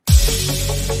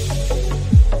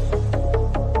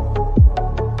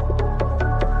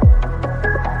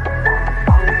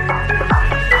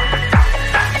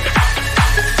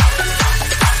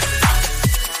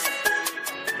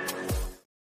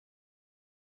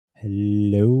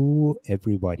Hello,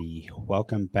 everybody.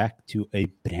 Welcome back to a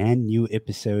brand new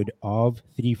episode of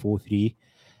 343.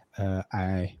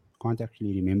 I can't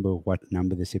actually remember what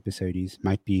number this episode is.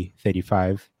 Might be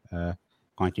 35.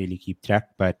 Can't really keep track,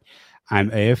 but I'm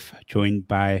AF, joined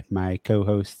by my co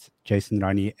hosts, Jason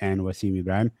Rani and Wasim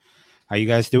Ibrahim. How you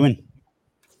guys doing?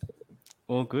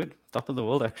 All good. Top of the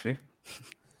world, actually.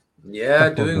 Yeah, Top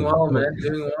of doing the well, world. man.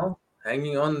 Doing well.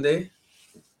 Hanging on there.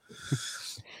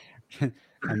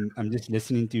 I'm just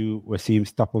listening to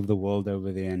Wasim's top of the world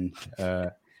over there,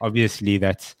 and obviously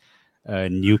that's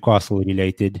Newcastle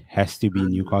related. Has to be Mm.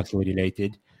 Newcastle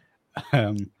related.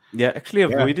 Um, Yeah, actually yeah,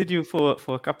 avoided you for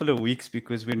a couple of weeks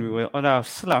because when we were on our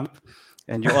slump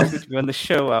and you asked me to be on the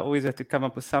show, I always had to come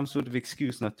up with some sort of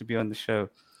excuse not to be on the show.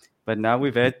 But now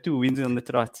we've had 2 wins on the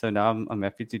trot, so now I'm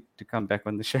happy to come back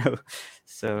on the show.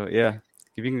 So yeah,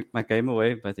 giving my game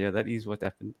away, but yeah, that is what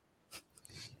happened.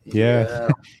 yeah. Yeah.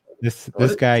 This What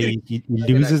did guy you he in that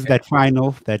loses game? that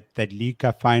final, that League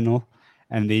Cup final,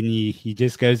 and then he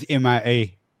just goes MIA,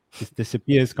 just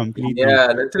disappears completely. Yeah,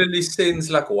 literally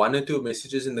sends like one or two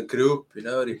messages in the group,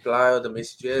 reply or the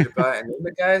message here, reply, and then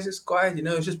the guy's just quiet,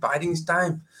 he's just biding his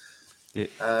time. Yeah.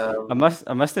 I Um, must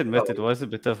I must admit it well, was a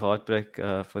bit of heartbreak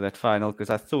for that final because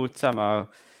I thought somehow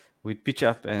we'd pitch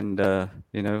up and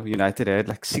United had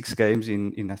like 6 games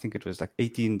in I think it was like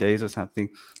 18 days or something,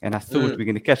 and I thought mm, we're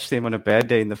going to catch them on a bad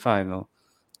day in the final,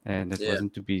 and it yeah,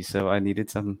 wasn't to be. So I needed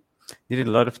a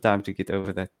lot of time to get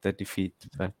over that defeat,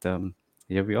 but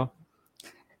here we are.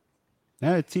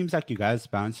 No, it seems like you guys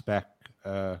bounced back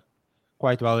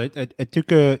quite well. It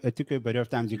took a bit of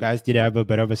time. You guys did have a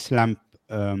bit of a slump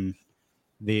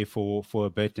there for a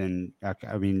bit, and like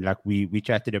I mean, like we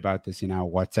chatted about this in our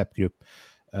WhatsApp group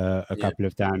a yeah, couple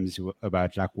of times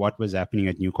about like what was happening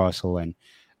at Newcastle and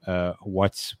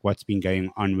what's been going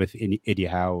on with Eddie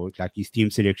Howe. Like his team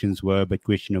selections were a bit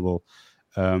questionable,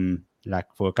 like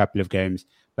for a couple of games,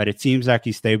 but it seems like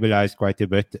he stabilized quite a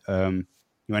bit. You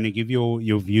want to give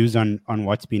your views on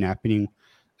what's been happening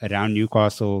around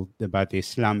Newcastle about their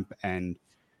slump and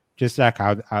just like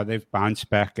how they've bounced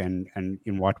back and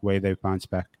in what way they've bounced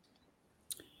back.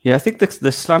 Yeah, I think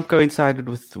the slump coincided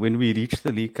with when we reached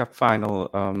the League Cup final.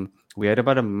 We had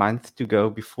about a month to go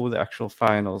before the actual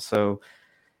final, so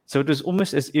it was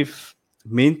almost as if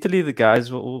mentally the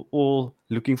guys were all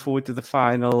looking forward to the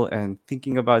final and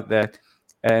thinking about that,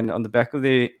 and on the back of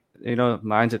their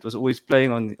minds, it was always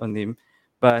playing on them.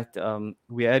 But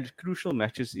we had crucial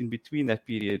matches in between that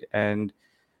period, and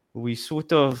we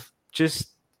sort of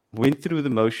just went through the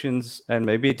motions, and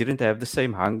maybe it didn't have the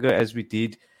same hunger as we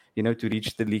did, to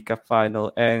reach the League Cup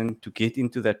final and to get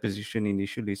into that position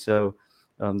initially. So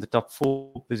the top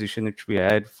four position which we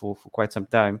had for quite some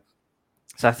time.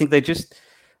 So I think they just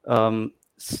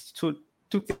took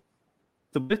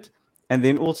the bit, and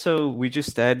then also we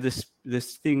just had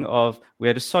this thing of we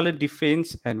had a solid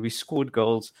defense and we scored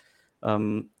goals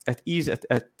at ease at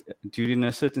during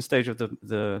a certain stage of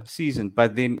the season.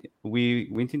 But then we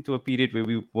went into a period where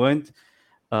we weren't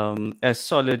as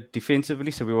solid defensively,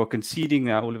 so we were conceding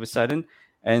now all of a sudden,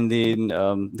 and then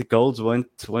the goals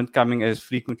weren't coming as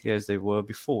frequently as they were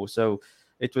before. So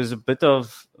it was a bit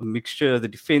of a mixture. The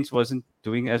defense wasn't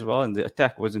doing as well, and the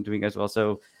attack wasn't doing as well.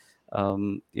 So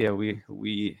yeah,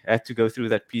 we had to go through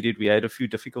that period. We had a few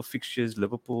difficult fixtures: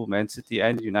 Liverpool, Man City,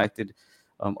 and United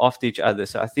after each other.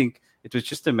 So I think it was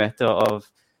just a matter of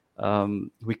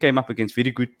we came up against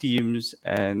very good teams,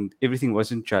 and everything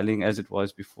wasn't gelling as it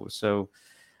was before. So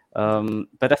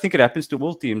but I think it happens to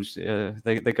all teams.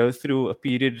 They go through a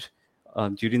period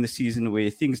during the season where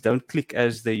things don't click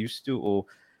as they used to,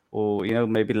 or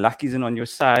maybe luck isn't on your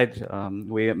side,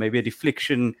 where maybe a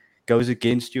deflection goes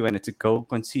against you and it's a goal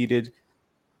conceded,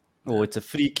 or it's a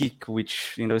free kick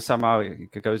which somehow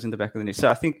it goes in the back of the net. So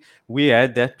I think we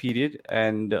had that period,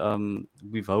 and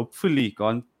we've hopefully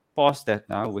gone past that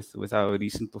now with our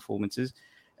recent performances,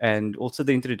 and also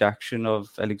the introduction of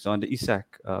Alexander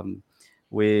Isak.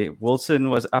 Where Wilson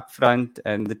was up front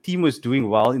and the team was doing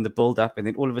well in the build-up, and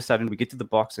then all of a sudden we get to the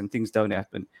box and things don't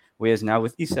happen. Whereas now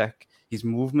with Isak, his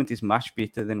movement is much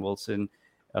better than Wilson.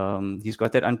 He's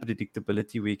got that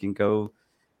unpredictability where he can go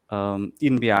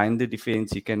in behind the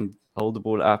defense, he can hold the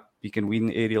ball up, he can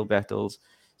win aerial battles.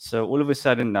 So all of a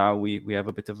sudden now we have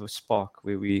a bit of a spark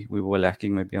where we were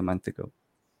lacking maybe a month ago.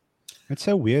 It's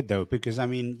so weird though because I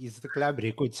mean he's the club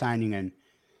record signing and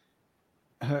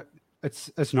uh,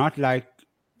 it's not like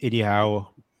Eddie Howe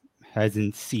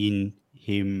hasn't seen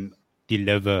him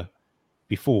deliver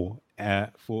before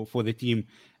for the team,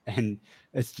 and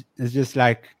it's just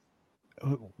like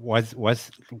was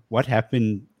what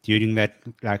happened during that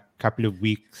like couple of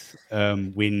weeks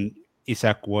when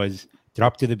Isak was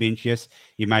dropped to the bench. Yes,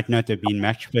 he might not have been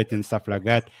match fit and stuff like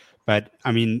that, but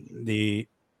I mean,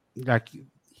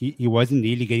 he wasn't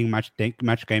really getting much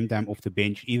game time off the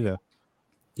bench either.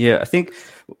 Yeah, I think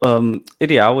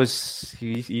Eddie Howe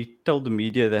he told the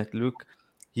media that, look,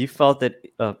 he felt that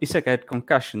Isak had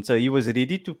concussion, so he was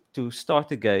ready to start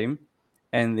the game,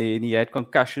 and then he had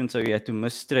concussion, so he had to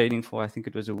miss training for, I think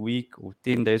it was a week or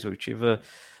 10 days or whichever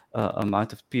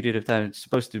amount of period of time it's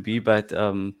supposed to be, but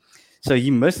so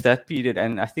he missed that period,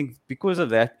 and I think because of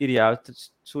that, Eddie Howe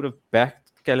sort of backed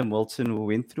Callum Wilson, who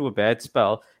went through a bad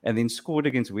spell and then scored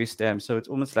against West Ham. So it's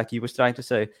almost like he was trying to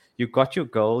say, you got your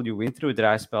goal, you went through a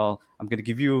dry spell, I'm going to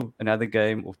give you another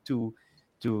game or two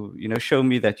to, you know, show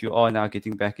me that you are now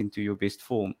getting back into your best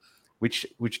form, which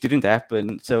didn't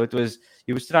happen. So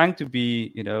he was trying to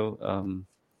be, you know,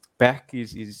 back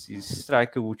his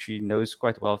striker, which he knows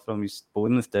quite well from his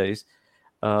Bournemouth days.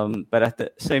 But at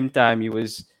the same time,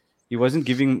 he wasn't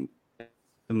giving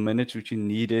the minutes which he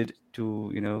needed to,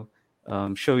 you know,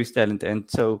 show his talent. And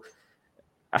so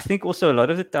I think also a lot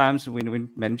of the times when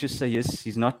managers say, yes,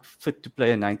 he's not fit to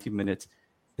play 90 minutes,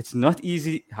 it's not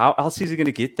easy. How else is he going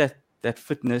to get that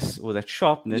fitness or that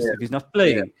sharpness if he's not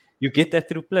playing? Yeah. You get that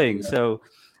through playing. Yeah. So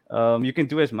you can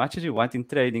do as much as you want in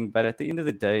training, but at the end of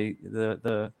the day,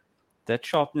 that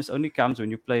sharpness only comes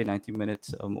when you play 90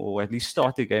 minutes or at least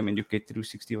start the game and you get through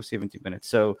 60 or 70 minutes.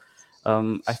 So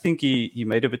I think he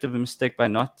made a bit of a mistake by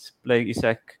not playing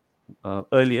Isak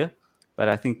earlier. But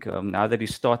I think now that he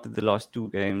started the last two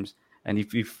games and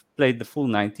if we've played the full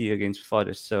 90 against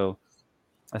Forest, so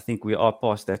I think we are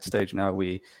past that stage now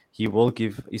where he will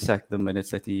give Isak the minutes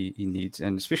that he needs.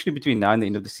 And especially between now and the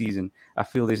end of the season, I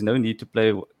feel there's no need to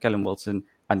play Callum Wilson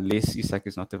unless Isak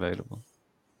is not available.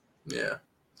 Yeah.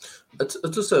 It's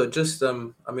also just,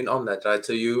 I mean, on that, right?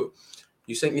 So you're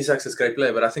saying Isak's a great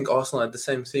player, but I think Arsenal had the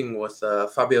same thing with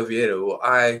Fabio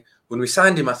Vieira. When we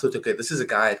signed him, I thought, okay, this is a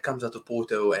guy that comes out of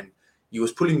Porto and he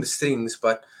was pulling the strings,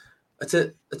 but it's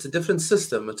a different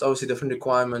system. It's obviously different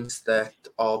requirements that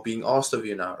are being asked of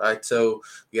you now, right? So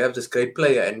you have this great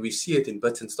player and we see it in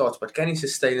bits and starts, but can he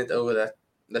sustain it over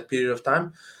that period of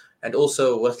time? And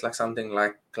also with like something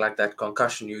like that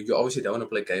concussion, you obviously don't want to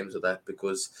play games with that,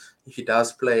 because if he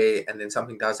does play and then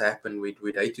something does happen, we'd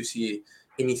hate to see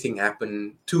anything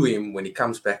happen to him when he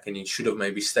comes back and he should have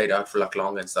maybe stayed out for like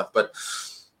longer and stuff. But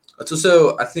it's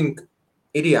also, I think,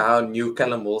 Eddie Howe knew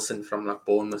Callum Wilson from like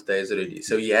Bournemouth days already,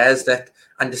 so he has that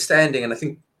understanding, and I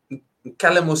think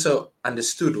Callum also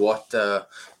understood what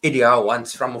Eddie Howe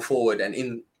wants from a forward and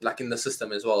in the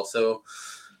system as well. So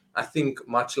I think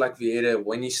much like Vieira,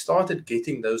 when he started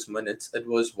getting those minutes, it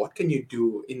was what can you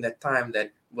do in that time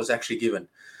that was actually given.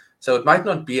 So it might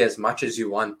not be as much as you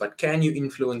want, but can you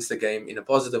influence the game in a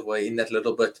positive way in that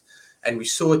little bit? And we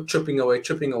saw it chipping away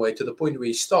to the point where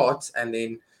he starts, and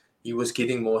then he was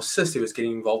getting more assists, he was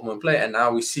getting involved more in play. And now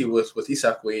we see with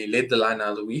Isak, where he led the line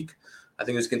out of the week. I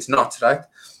think it was against Notts, right?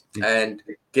 Yeah. And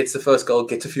gets the first goal,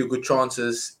 gets a few good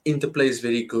chances, interplays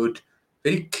very good,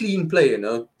 very clean play, you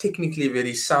know, technically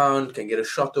very sound, can get a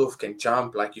shot off, can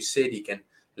jump, like you said, he can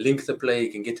link the play, he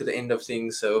can get to the end of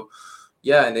things. So,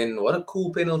 yeah, and then what a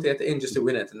cool penalty at the end just to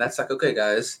win it. And that's like, okay,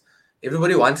 guys,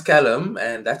 everybody wants Callum,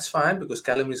 and that's fine because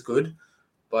Callum is good.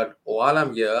 But while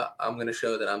I'm here, I'm going to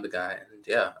show that I'm the guy. And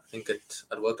yeah, I think it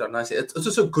worked out nicely. It's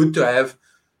also good to have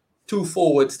two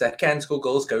forwards that can score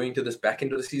goals going into this back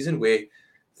end of the season where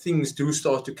things do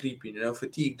start to creep in. You know,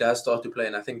 fatigue does start to play.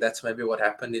 And I think that's maybe what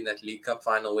happened in that League Cup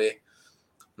final, where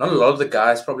not a lot of the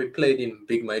guys probably played in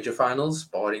big major finals,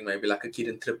 barring maybe like a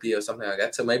Kieran Trippier or something like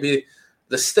that. So maybe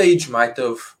the stage might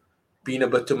have been a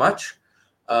bit too much.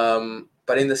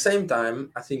 But in the same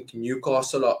time, I think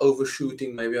Newcastle are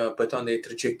overshooting maybe a bit on their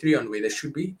trajectory on where they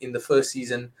should be in the first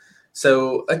season.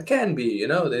 So it can be, you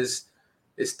know, there's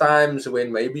times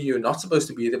when maybe you're not supposed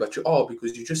to be there, but you are,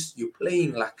 because you're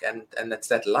playing luck, and that's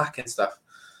that luck and stuff.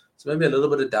 So maybe a little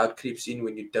bit of doubt creeps in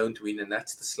when you don't win, and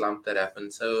that's the slump that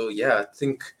happens. So yeah, I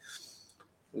think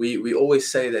we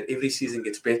always say that every season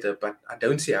gets better, but I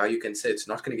don't see how you can say it's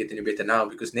not going to get any better now,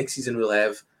 because next season we'll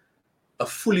have a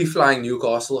fully flying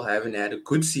Newcastle, having had a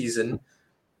good season,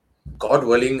 God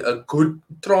willing, a good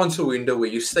transfer window where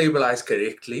you stabilize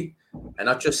correctly and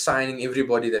not just signing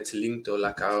everybody that's linked, or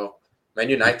like how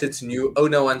Man United's new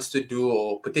owner wants to do,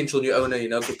 or potential new owner, you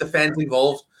know, get the fans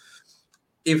involved.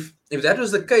 If that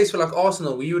was the case for like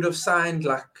Arsenal, we would have signed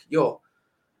like,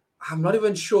 I'm not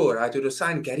even sure. I would have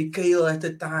signed Gary Cahill at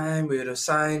the time. We would have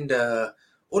signed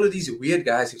all of these weird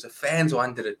guys if the fans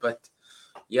wanted it. But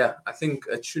yeah, I think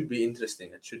it should be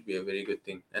interesting. It should be a very good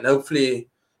thing. And hopefully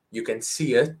you can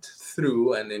see it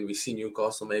through, and then we see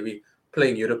Newcastle maybe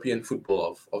playing European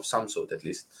football of some sort at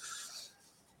least.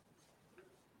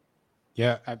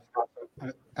 Yeah,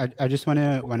 I just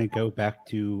wanna go back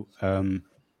to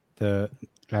the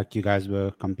like you guys were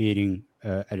comparing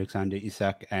Alexander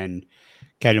Isak and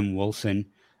Callum Wilson,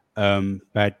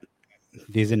 but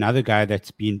there's another guy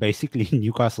that's been basically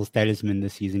Newcastle's talisman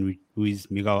this season, who is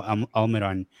Miguel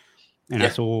Almiron. And I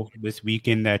Yeah, saw this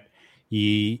weekend that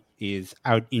he is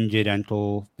out injured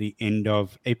until the end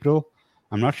of April.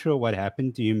 I'm not sure what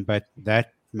happened to him, but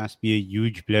that must be a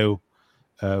huge blow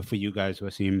for you guys,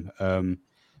 Wasim.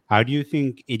 How do you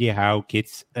think Eddie Howe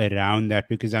gets around that?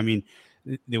 Because, I mean,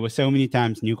 there were so many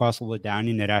times Newcastle were down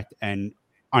in the rut and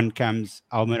on comes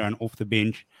Almiron off the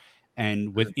bench.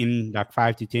 And within like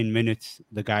 5 to 10 minutes,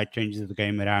 the guy changes the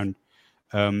game around.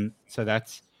 So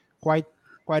that's quite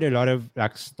quite a lot of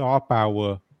like star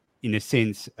power in a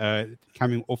sense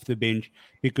coming off the bench,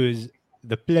 because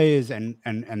the players and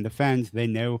the fans, they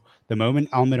know the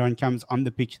moment Almiron comes on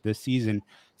the pitch this season,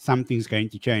 something's going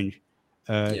to change.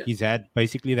 yeah. He's had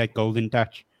basically that golden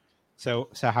touch. So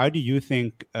how do you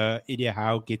think Eddie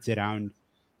Howe gets around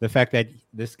the fact that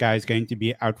this guy is going to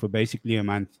be out for basically a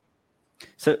month?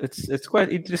 So it's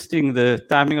quite interesting, the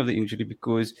timing of the injury,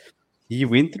 because he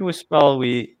went through a spell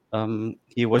where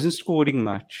he wasn't scoring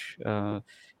much,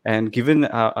 and given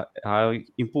how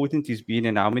important he's been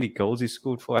and how many goals he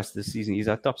scored for us this season, he's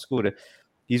our top scorer.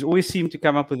 He's always seemed to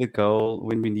come up with a goal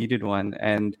when we needed one,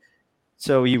 and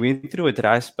so he went through a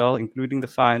dry spell, including the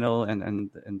final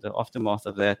and the aftermath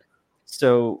of that.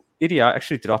 So Eddie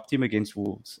actually dropped him against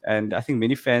Wolves, and I think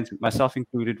many fans, myself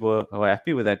included, were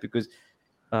happy with that, because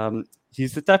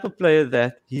he's the type of player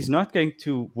that he's not going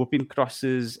to whoop in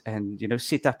crosses and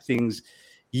set up things.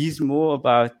 He's more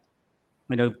about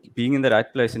being in the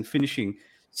right place and finishing.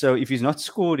 So if he's not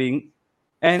scoring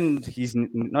and he's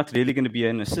not really going to be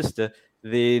an assister,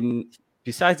 then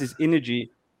besides his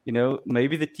energy,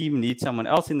 maybe the team needs someone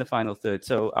else in the final third.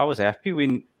 So I was happy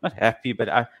not happy, but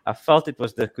I felt it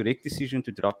was the correct decision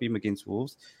to drop him against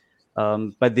Wolves.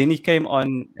 But then he came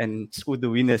on and scored the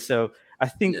winner. So I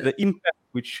think the impact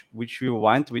which you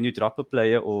want when you drop a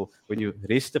player or when you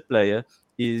rest a player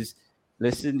is,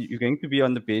 listen, you're going to be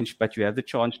on the bench, but you have the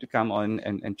chance to come on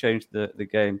and change the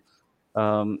game.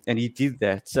 And he did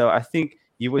that. So I think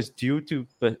he was due to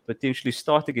potentially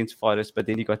start against Forest, but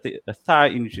then he got a thigh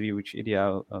injury, which Eddie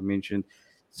mentioned.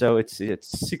 So it's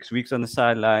 6 weeks on the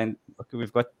sideline. Okay,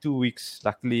 we've got 2 weeks,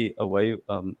 luckily, away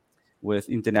with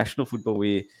international football,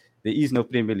 where there is no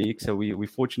Premier League. So we're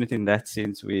fortunate in that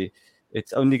sense.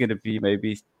 It's only going to be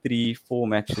maybe 3-4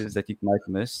 matches that he might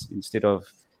miss, instead of,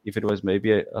 if it was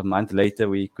maybe a month later,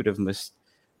 we could have missed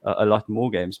a lot more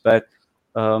games. But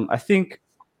I think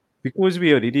because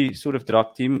we already sort of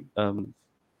dropped him,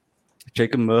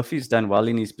 Jacob Murphy's done well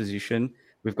in his position.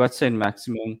 We've got St.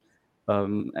 Maximin.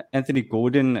 Anthony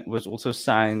Gordon was also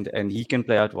signed, and he can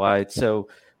play out wide. So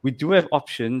we do have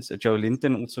options. Joe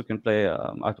Linton also can play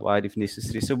out wide if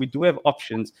necessary. So we do have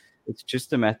options. It's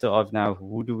just a matter of now,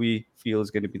 who do we feel is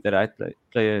going to be the right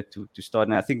player to start.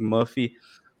 And I think Murphy,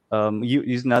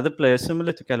 he's another player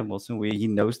similar to Callum Wilson, where he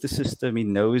knows the system. He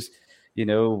knows,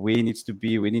 where he needs to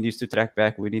be, when he needs to track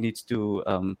back, when he needs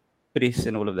to press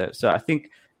and all of that. So I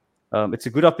think it's a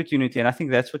good opportunity. And I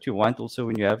think that's what you want also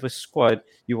when you have a squad.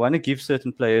 You want to give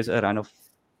certain players a run of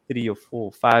 3 or 4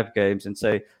 or 5 games and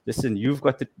say, listen, you've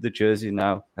got the jersey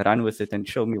now, run with it and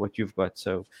show me what you've got.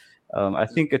 So I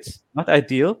think it's not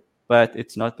ideal, but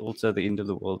it's not also the end of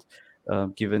the world,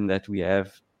 given that we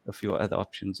have a few other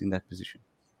options in that position.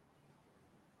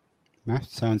 That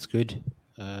sounds good.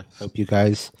 Hope you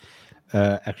guys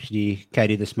actually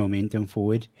carry this momentum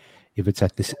forward. If it's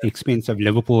at the expense of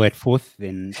Liverpool at 4th,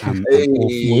 then I'm all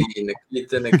for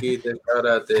it. Nikita, shout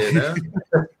out there, no?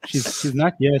 She's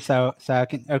not here, so I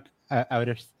can I would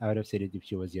have said it if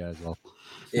she was here as well.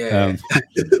 Yeah.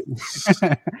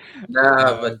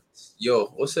 Nah, but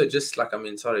also just like,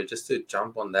 sorry, just to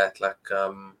jump on that, like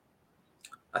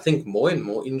I think more and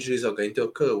more injuries are going to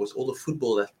occur with all the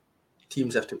football that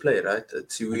teams have to play, right?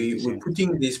 We're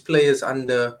putting these players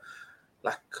under,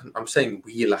 like I'm saying,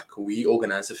 we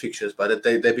organize the fixtures, but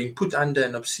they're being put under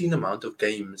an obscene amount of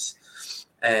games,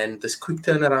 and this quick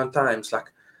turnaround times.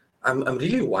 Like, I'm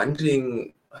really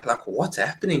wondering, like, what's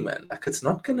happening, man? Like, it's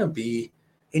not gonna be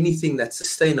anything that's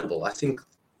sustainable. I think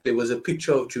there was a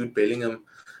picture of Jude Bellingham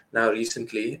now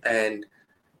recently, and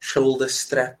shoulders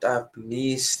strapped up,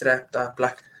 knees strapped up,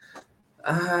 like.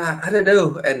 I don't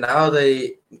know. And now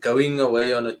they going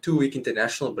away on a 2-week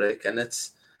international break, and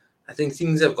I think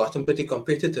things have gotten pretty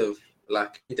competitive,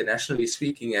 like internationally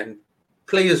speaking, and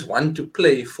players want to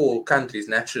play for countries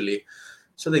naturally,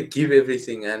 so they give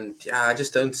everything. And I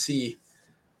just don't see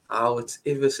how it's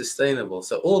ever sustainable.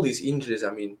 So all these injuries,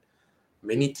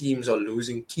 many teams are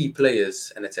losing key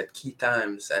players, and it's at key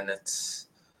times, and it's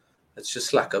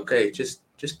just like, okay, just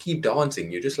keep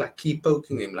dancing. You just like keep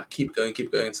poking him, like keep going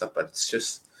and stuff. But it's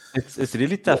just It's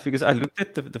really tough because I looked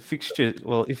at the fixtures.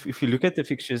 Well, if you look at the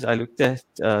fixtures, I looked at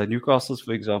Newcastle's,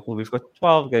 for example. We've got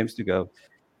 12 games to go.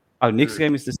 Our next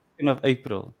game is the 2nd of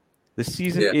April. The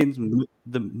season ends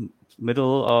the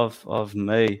middle of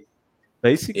May.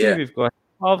 Basically, we've got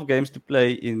 12 games to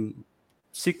play in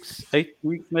 6-8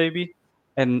 weeks maybe.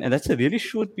 And that's a really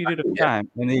short period of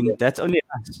time. And then that's only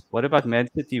us. What about Man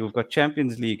City? We've got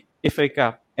Champions League, FA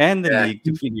Cup, and the league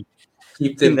to finish.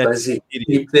 Keep them busy.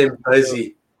 Keep them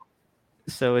busy.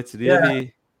 So it's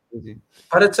really busy.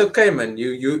 But it's okay, man.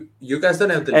 You guys don't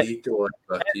have the league to watch.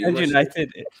 But and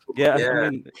United, I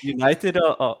mean, United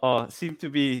are seem to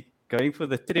be going for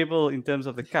the treble in terms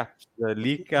of the cups, the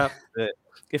League Cup, the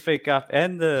FA Cup,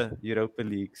 and the Europa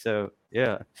League. So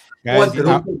guys, what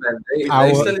man? They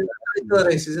still in the title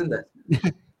race, isn't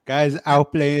it? Guys, our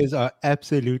players are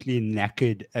absolutely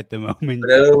knackered at the moment.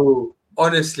 Bro,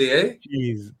 honestly,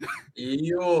 Jeez.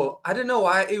 I don't know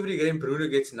why every game Bruno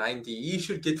gets 90. He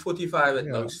should get 45 at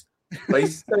most.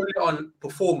 Based solely on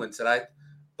performance, right?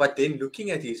 But then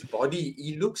looking at his body,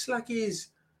 he looks like he's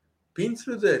been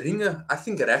through the ringer. I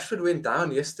think Rashford went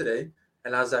down yesterday,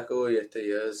 and I was like, oh,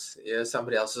 here's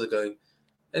somebody else is going.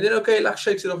 And then, okay, like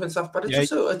shakes it off and stuff. But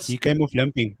he came off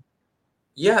limping.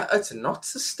 Yeah, it's not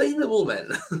sustainable,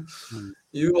 man.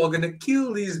 You are going to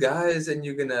kill these guys, and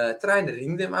you're going to try and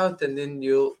ring them out, and then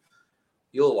you'll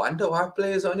wonder why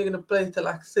players are only going to play till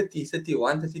like 30,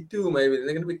 31, 32, maybe. They're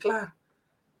going to be clear.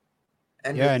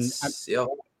 And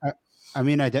I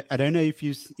mean, I don't know if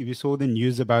you saw the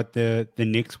news about the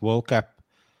next World Cup,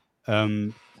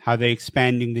 how they're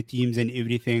expanding the teams and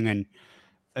everything, and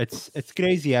it's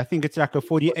crazy. I think it's like a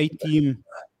 48-team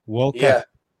World Cup.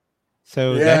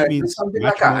 So that means something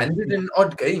like 100 and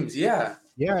odd games. Yeah.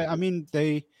 I mean,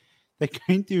 they're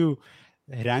going to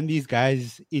run these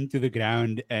guys into the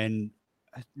ground, and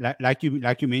like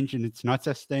you mentioned, it's not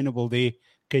sustainable. Their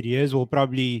careers will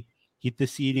probably hit the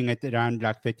ceiling at around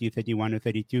like 30, 31 or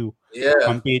 32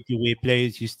 compared to where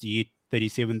players used to hit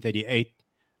 37, 38.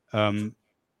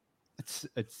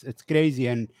 It's crazy.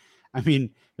 And I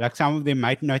mean, like some of them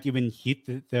might not even hit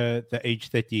the age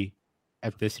 30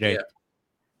 at this rate.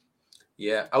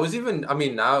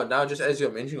 Now just as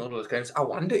you're mentioning all those games, I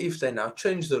wonder if they now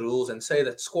change the rules and say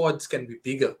that squads can be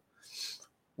bigger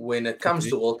when it comes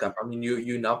to World Cup. I mean,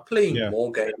 you're now playing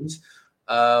more games.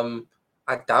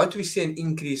 I doubt we see an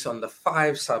increase on the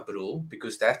 5 sub rule,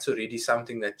 because that's already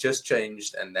something that just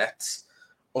changed, and that's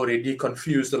already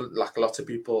confused like lots of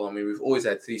people. I mean, we've always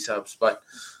had 3 subs, but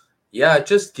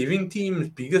just giving teams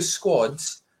bigger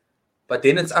squads. But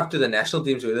then it's up to the national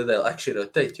teams whether they'll actually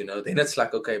rotate, Then it's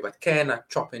like, okay, but can I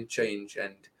chop and change?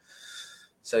 And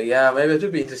so, maybe it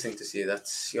would be interesting to see.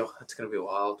 It's going to be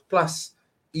wild. Plus,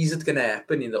 is it going to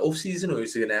happen in the off-season, or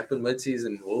is it going to happen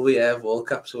mid-season? Will we have World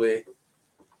Cups where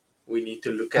we need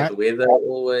to look at weather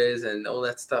always and all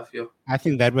that stuff? I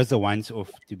think that was the once off,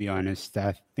 to be honest.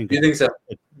 I think you think so?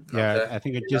 I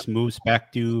think it just moves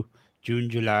back to June,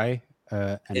 July,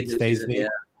 and it stays there.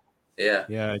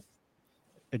 Yeah.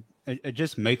 It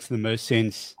just makes the most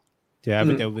sense to have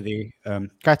it over there.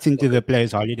 Cuts into the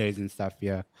players' holidays and stuff,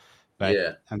 But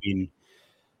I mean,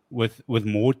 with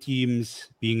more teams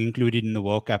being included in the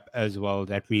World Cup as well,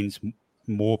 that means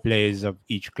more players of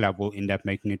each club will end up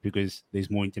making it, because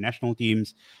there's more international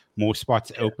teams, more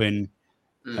spots open.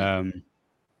 I'm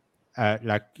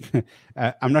not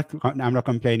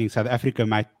complaining. South Africa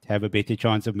might have a better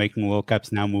chance of making World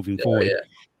Cups now moving forward.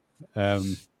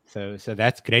 So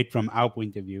that's great from our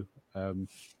point of view.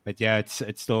 But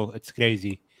it's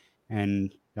crazy,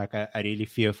 and like I really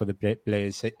fear for the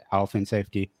players' health and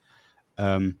safety.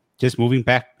 Just moving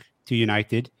back to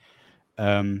United,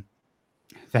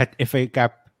 that FA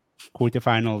Cup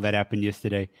quarterfinal that happened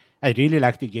yesterday. I'd really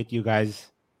like to get you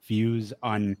guys' views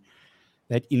on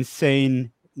that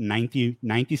insane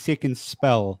 90-second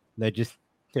spell that just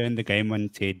turned the game on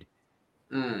its head.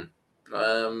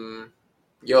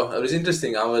 It was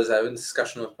interesting. I was having a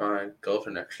discussion with my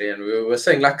girlfriend actually, and we were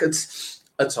saying like it's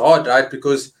hard, right?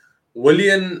 Because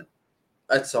Willian,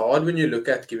 it's hard when you look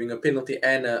at giving a penalty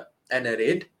and a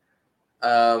red.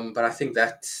 But I think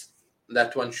that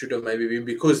one should have maybe been,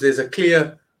 because there's a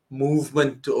clear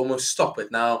movement to almost stop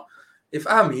it. Now, if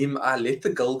I'm him, I let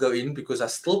the goal go in because I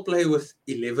still play with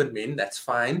 11 men. That's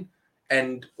fine,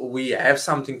 and we have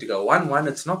something to go. 1-1.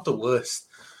 It's not the worst.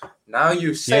 Now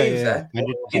you save that,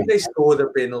 then they score the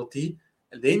penalty,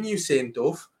 and then you send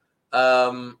off.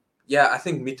 I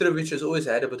think Mitrovic has always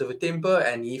had a bit of a temper,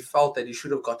 and he felt that he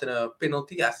should have gotten a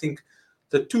penalty. I think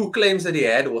the two claims that he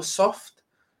had were soft.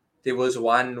 There was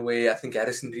one where I think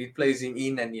Harrison Reed plays him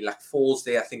in and he like falls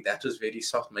there. I think that was very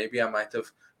soft. Maybe I might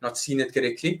have not seen it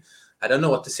correctly. I don't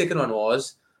know what the second one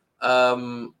was.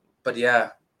 But yeah,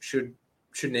 should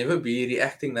never be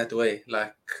reacting that way.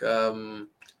 Like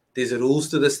there's rules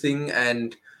to this thing,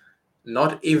 and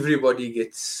not everybody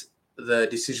gets the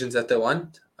decisions that they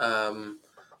want.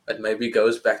 It maybe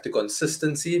goes back to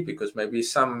consistency, because maybe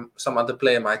some other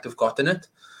player might have gotten it.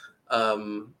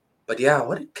 But yeah,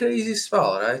 what a crazy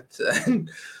spell, right? And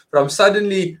from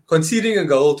suddenly conceding a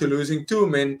goal to losing two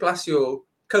men plus your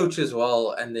coach as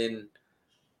well, and then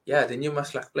you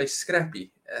must like play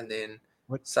scrappy, and then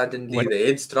suddenly the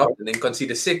heads dropped, and then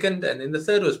concede a second, and then the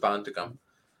third was bound to come.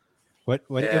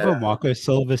 Whatever Marco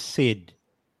Silva said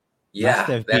must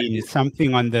have been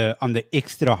something on the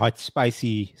extra hot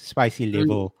spicy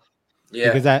level. Yeah,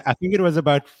 because I think it was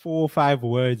about 4 or 5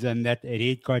 words, and that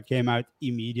red card came out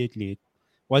immediately. It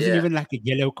wasn't even like a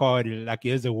yellow card, like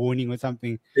here's a warning or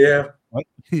something. Yeah.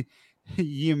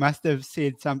 He must have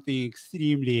said something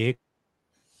extremely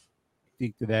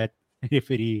hectic to that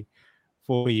referee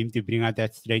for him to bring out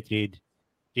that straight red.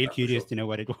 Real curious to know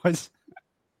what it was.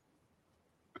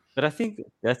 But I think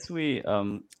that's where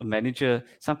a manager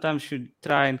sometimes should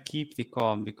try and keep the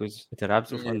calm, because it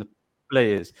rubs off on the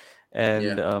players.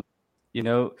 And, you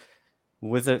know,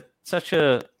 with such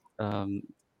a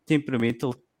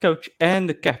temperamental coach and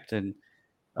the captain,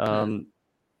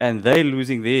 and they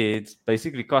losing their heads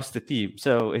basically cost the team.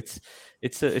 So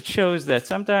it shows that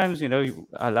sometimes,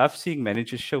 I love seeing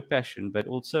managers show passion, but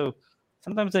also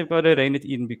sometimes they've got to rein it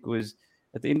in, because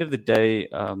at the end of the day,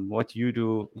 what you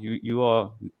do, you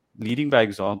are leading by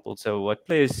example. So what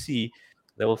players see,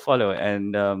 they will follow.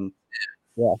 And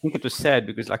I think it was sad,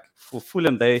 because like for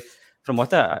Fulham, from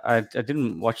what I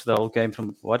didn't watch the whole game,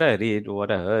 from what I read or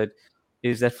what I heard,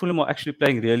 is that Fulham were actually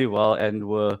playing really well and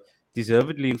were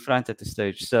deservedly in front at the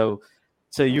stage. So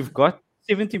you've got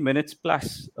 70 minutes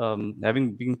plus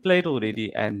having been played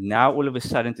already, and now all of a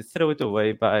sudden to throw it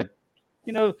away by,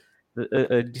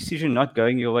 a decision not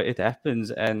going your way. It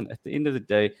happens, and at the end of the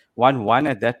day, 1-1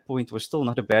 at that point was still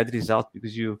not a bad result,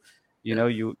 because you're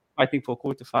fighting for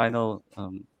quarterfinal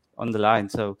on the line,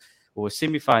 or a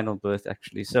semi-final berth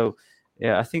actually. So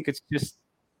yeah, I think it's just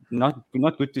not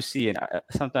good to see. And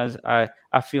sometimes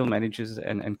I feel managers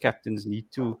and captains need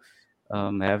to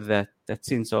have that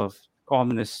sense of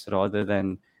calmness, rather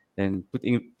than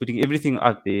putting everything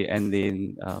out there, and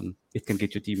then it can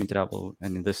get your team in trouble.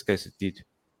 And in this case, it did.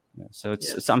 Yeah, so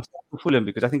it's I'm for Fulham,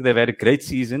 because I think they've had a great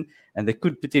season and they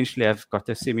could potentially have got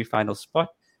a semi-final spot,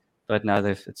 but now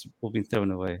it's all been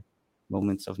thrown away.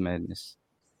 Moments of madness.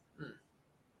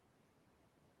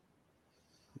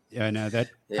 Yeah, no, I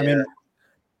mean,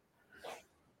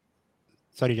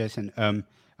 sorry, Jason.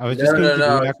 I was just going to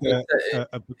do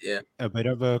like a bit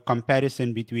of a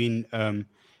comparison between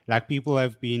like people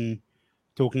have been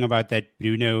talking about that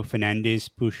Bruno Fernandes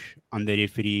push on the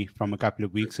referee from a couple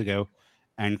of weeks ago,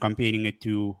 and comparing it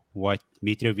to what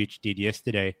Mitrovic did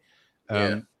yesterday.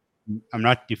 I'm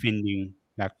not defending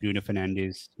like Bruno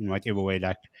Fernandes in whatever way.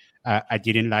 Like I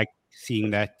didn't like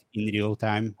seeing that in real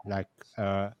time. Like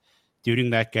during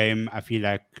that game, I feel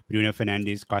like Bruno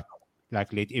Fernandes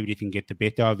let everything get the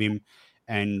better of him,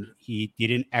 and he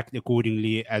didn't act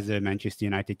accordingly as a Manchester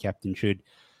United captain should.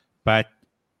 But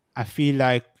I feel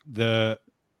like the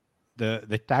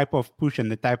type of push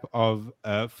and the type of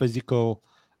physical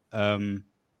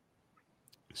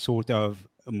sort of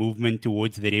movement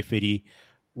towards the referee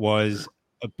was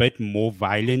a bit more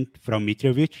violent from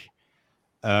Mitrovic.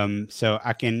 So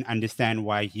I can understand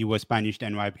why he was punished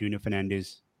and why Bruno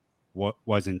Fernandes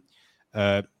wasn't.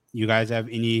 You guys have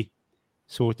any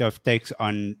sort of takes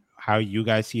on how you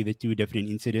guys see the two different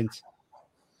incidents?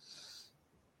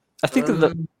 I think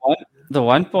the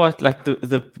one part, like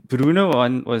the Bruno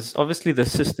one, was obviously the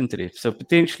assistant ref. So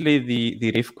potentially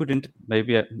the ref couldn't,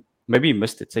 maybe he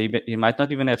missed it. So he might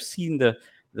not even have seen the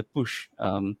push.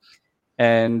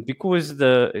 And because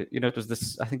it was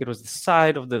this, I think it was the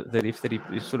side of the ref that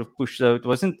he sort of pushed. So it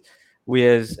wasn't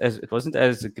it wasn't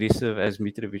as aggressive as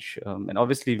Mitrovic. And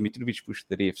obviously Mitrovic pushed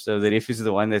the ref. So the ref is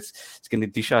the one that's going to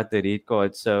dish out the red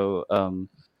card. So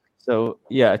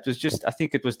yeah, it was just, I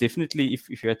think it was definitely, if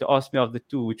you had to ask me of the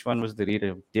two, which one was the red,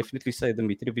 I would definitely say the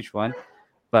Mitrovic one.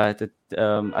 But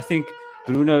I think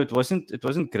Bruno, it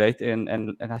wasn't great,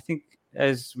 and I think,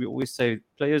 as we always say,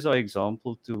 players are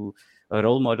example to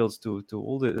role models to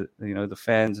all the the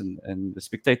fans and the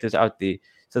spectators out there.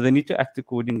 So they need to act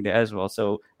accordingly as well.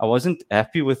 So I wasn't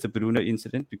happy with the Bruno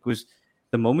incident, because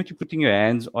the moment you're putting your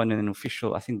hands on an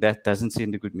official, I think that doesn't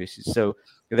send a good message. So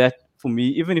that for me,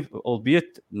 even if,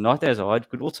 albeit not as hard,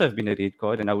 could also have been a red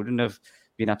card, and I wouldn't have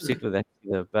been upset with that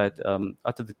either. But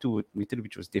out of the two,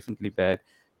 Mitrovic was definitely bad.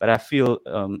 But I feel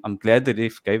I'm glad the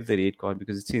ref gave the red card,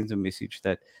 because it sends a message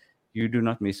that you do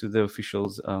not mess with the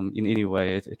officials in any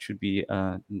way. It should be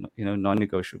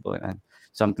non-negotiable, and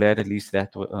so I'm glad at least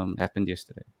that happened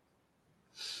yesterday.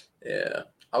 Yeah,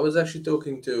 I was actually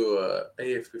talking to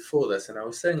AF before this, and I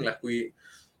was saying like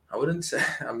I wouldn't say.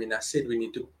 I mean, I said we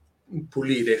need to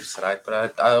bully refs, right?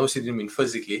 But I obviously didn't mean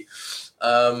physically.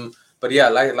 But yeah,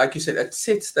 like you said, it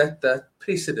sets that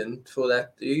precedent for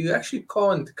that. You actually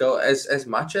can't go as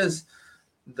much as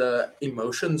the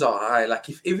emotions are high. Like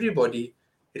if everybody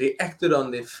reacted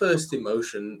on their first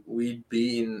emotion, we'd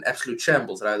be in absolute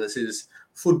shambles, right? This is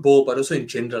football, but also in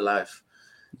general life.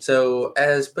 So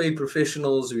as paid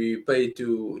professionals, we pay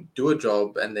to do a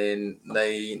job, and then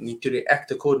they need to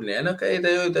react accordingly. And okay,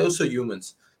 they're also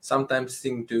humans. Sometimes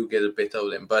things do get the better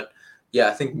of them. But yeah,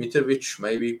 I think Mitrovic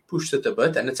maybe pushed it a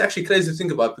bit. And it's actually crazy to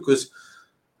think about, because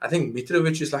I think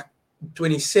Mitrovic is like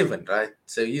 27, right?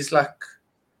 So he's like,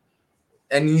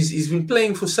 and he's been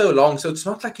playing for so long. So it's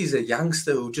not like he's a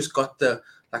youngster who just got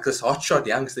like this hotshot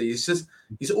youngster.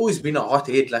 He's always been a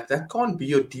hothead. Like that can't be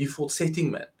your default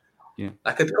setting, man. Yeah.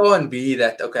 Like it can't be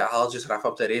that, okay, I'll just rough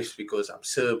up the refs because I'm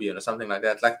Serbian or something like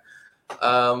that. Like,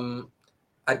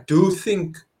 I do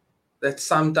think that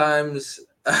sometimes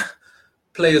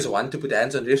players want to put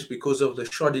hands on refs because of the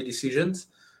shoddy decisions.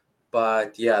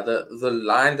 But yeah, the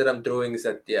line that I'm drawing is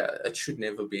that, yeah, it should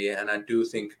never be. And I do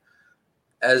think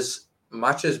as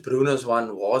much as Bruno's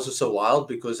one was also wild,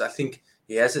 because I think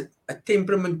he has a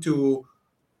temperament to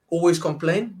always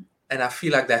complain. And I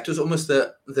feel like that was almost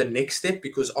the next step,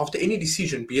 because after any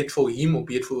decision, be it for him or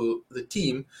be it for the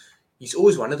team, he's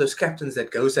always one of those captains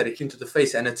that goes directly into the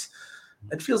face. And it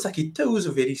feels like he toes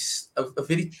a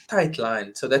very tight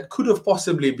line. So that could have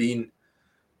possibly been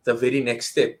the very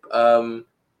next step.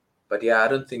 But yeah, I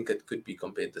don't think it could be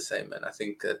compared the same. And I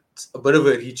think it's a bit of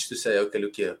a reach to say, okay,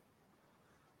 look here,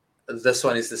 this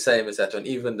one is the same as that one.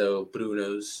 Even though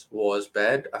Bruno's was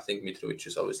bad, I think Mitrovic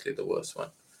is obviously the worst one.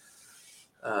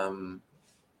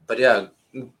 But yeah,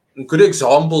 good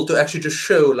example to actually just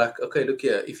show, like, okay, look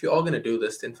here, if you are going to do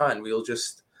this, then fine, we'll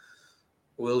just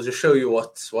show you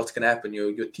what's going to happen.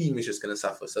 Your team is just going to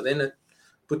suffer. So then it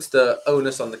puts the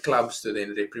onus on the clubs to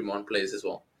then reprimand players as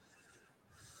well.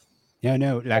 Yeah,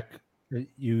 no, like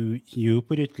you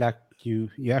put it, like you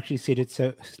actually said it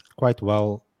so quite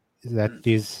well, that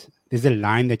there's a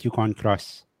line that you can't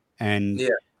cross. And yeah,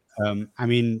 I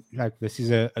mean, like, this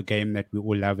is a game that we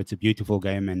all love. It's a beautiful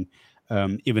game, and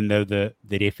even though the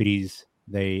referees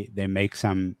they make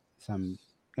some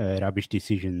rubbish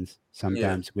decisions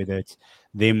sometimes, whether it's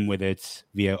them, whether it's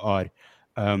VAR,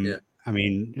 yeah. I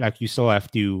mean, like, you still have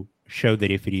to show the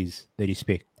referees the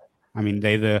respect. I mean,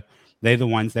 they're the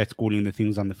ones that's calling the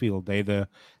things on the field. They're the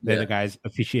guys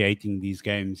officiating these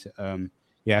games.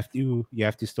 You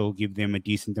have to still give them a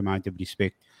decent amount of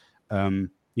respect.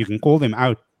 You can call them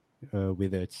out,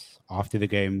 whether it's after the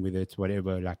game, whether it's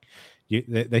whatever. Like,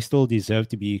 they still deserve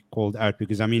to be called out,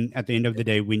 because I mean, at the end of the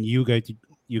day, when you go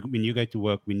to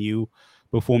work, when you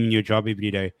performing your job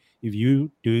every day, if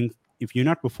you're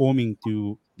not performing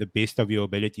to the best of your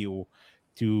ability, or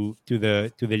to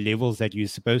the levels that you're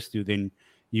supposed to, then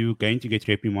you're going to get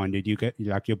reprimanded.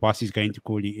 Like, your boss is going to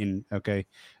call you in. Okay,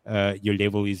 your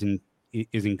level isn't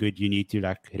good. You need to,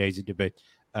 like, raise it a bit.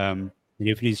 The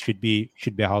referees should be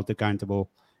held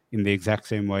accountable in the exact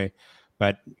same way,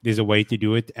 but there's a way to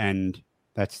do it, and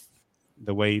that's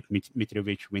the way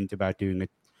Mitrovic went about doing it.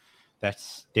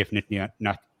 That's definitely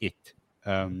not it.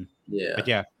 But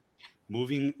yeah,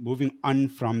 moving on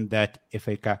from that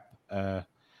FA Cup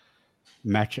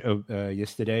match of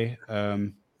yesterday,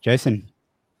 Jason,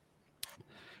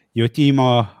 your team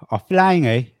are flying,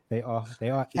 eh? They are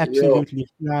absolutely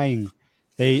flying.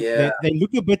 They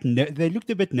look a bit they looked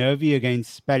a bit nervy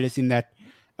against Palace in that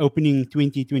opening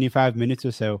 20-25 minutes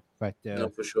or so, but No,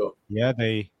 for sure. yeah,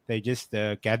 they just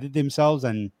gathered themselves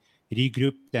and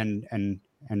regrouped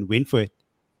and went for it.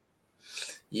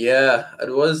 Yeah,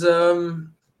 it was.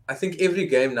 I think every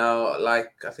game now,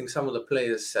 like I think some of the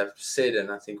players have said, and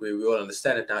I think we all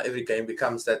understand it now. Every game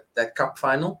becomes that cup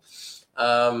final,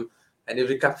 and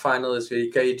every cup final is very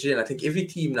cagey. And I think every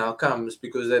team now comes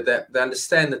because they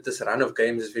understand that this run of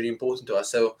games is very important to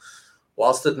us. So,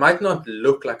 whilst it might not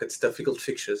look like it's difficult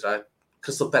fixtures, right?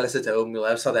 Crystal Palace at home, we'll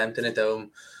have Southampton at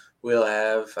home, we'll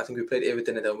have, I think we played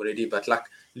Everton at home already, but like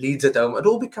Leeds at home, it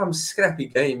all becomes scrappy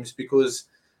games because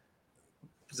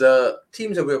the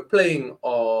teams that we're playing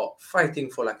are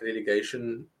fighting for like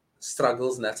relegation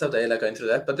struggles, and that's how they're going through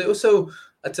that. But they also,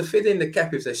 it's a feather in the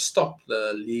cap if they stop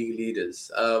the league leaders.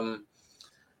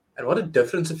 And what a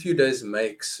difference a few days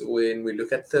makes when we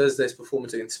look at Thursday's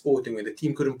performance against Sporting, where the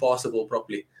team couldn't pass the ball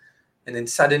properly. And then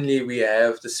suddenly we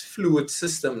have this fluid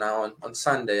system now on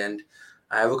Sunday. And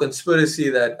I have a conspiracy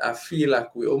that I feel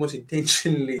like we almost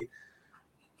intentionally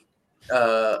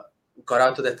got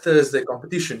out of that Thursday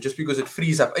competition just because it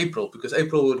frees up April, because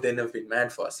April would then have been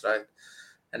mad for us, right?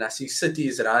 And I see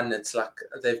City's run, it's like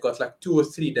they've got like 2 or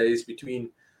 3 days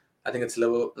between. I think it's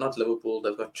not Liverpool.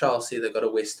 They've got Chelsea. They've got a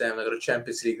West Ham. They've got a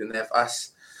Champions League. Then they have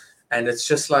us. And it's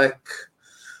just like,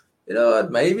 you know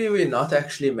what? Maybe we're not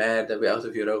actually mad that we're out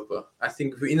of Europa. I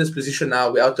think we're in this position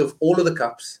now. We're out of all of the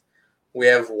cups. We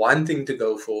have one thing to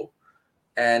go for.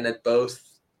 And it both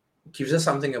gives us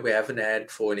something that we haven't had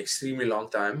for an extremely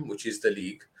long time, which is the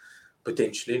league,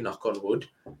 potentially, knock on wood.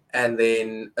 And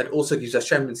then it also gives us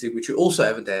Champions League, which we also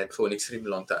haven't had for an extremely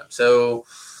long time. So,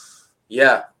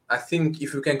 yeah. I think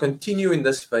if we can continue in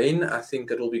this vein, I think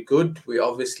it'll be good. We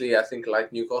obviously, I think,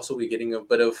 like Newcastle, we're getting a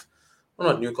bit of, well,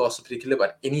 not Newcastle particularly,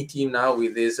 but any team now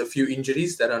where there's a few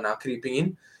injuries that are now creeping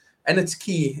in. And it's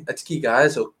key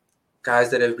guys, or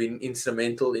guys that have been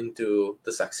instrumental into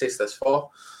the success thus far.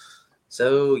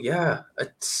 So, yeah,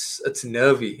 it's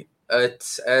nervy.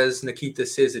 It's, as Nikita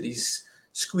says, it is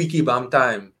squeaky bum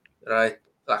time, right?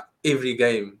 Like every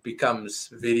game becomes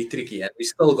very tricky. And we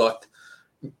still got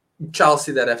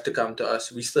Chelsea that have to come to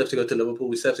us. We still have to go to Liverpool.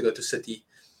 We still have to go to City.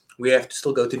 We have to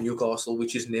still go to Newcastle,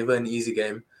 which is never an easy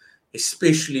game,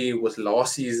 especially with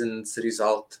last season's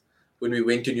result. When we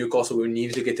went to Newcastle, we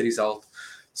needed to get the result.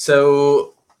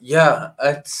 So, yeah,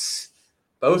 it's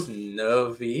both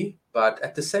nervy, but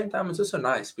at the same time, it's also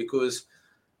nice because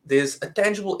there's a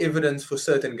tangible evidence for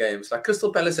certain games. Like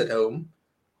Crystal Palace at home,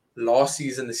 last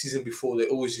season, the season before, they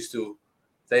always used to,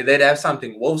 they'd have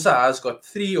something. Wolves has got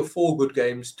 3 or 4 good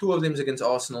games. 2 of them is against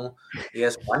Arsenal. He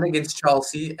has 1 against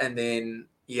Chelsea, and then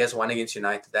he has 1 against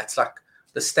United. That's like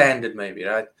the standard, maybe,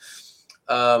 right?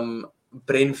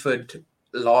 Brentford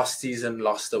last season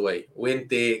lost away. Went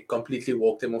there, completely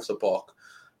walked them off the park.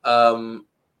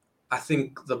 I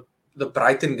think the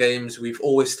Brighton games, we've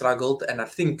always struggled, and I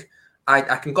think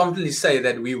I can confidently say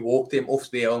that we walked them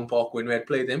off their own park when we had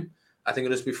played them. I think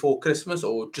it was before Christmas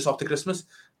or just after Christmas.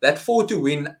 That 4-2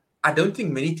 win, I don't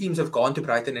think many teams have gone to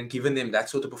Brighton and given them that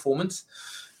sort of performance.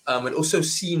 It also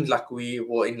seemed like we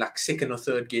were in like second or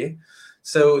third gear.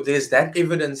 So there's that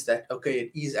evidence that, okay,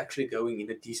 it is actually going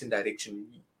in a decent direction.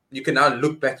 You can now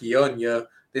look back year on year,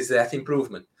 there's that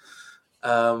improvement.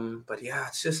 But yeah,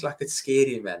 it's just like, it's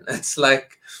scary, man. It's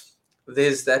like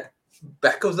there's that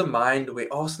back of the mind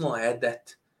where Arsenal had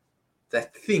that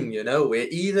thing, you know, where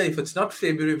either if it's not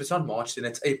February, if it's not March, then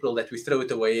it's April that we throw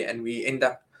it away and we end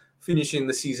up finishing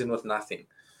the season with nothing.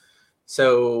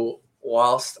 So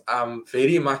whilst I'm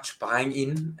very much buying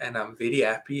in and I'm very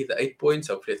happy, the 8 points,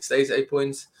 hopefully it stays 8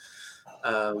 points.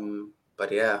 But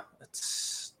yeah,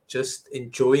 it's just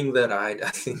enjoying the ride,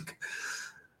 I think,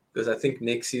 because I think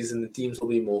next season the teams will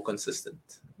be more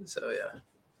consistent. So yeah.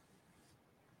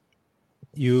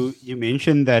 You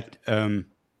mentioned that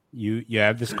you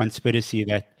have this conspiracy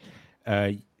that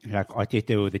like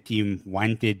Arteta or the team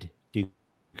wanted to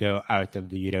go out of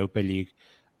the Europa League,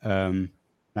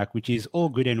 like, which is all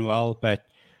good and well, but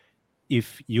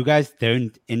if you guys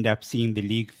don't end up seeing the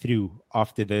league through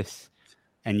after this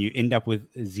and you end up with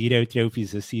 0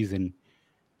 trophies this season,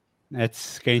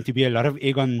 that's going to be a lot of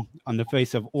egg on the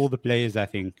face of all the players, I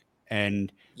think.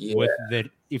 And with the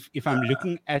if I'm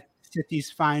looking at City's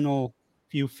final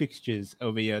few fixtures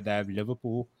over here, they have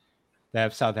Liverpool, they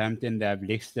have Southampton, they have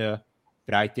Leicester,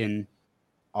 Brighton,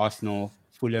 Arsenal,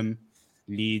 Fulham,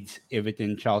 Leeds,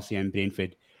 Everton, Chelsea, and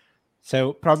Brentford.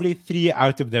 So probably 3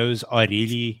 out of those are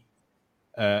really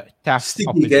tough Sticky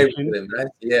opposition. game for them, right?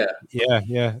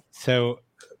 Yeah. So,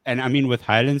 and I mean, with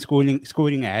Highland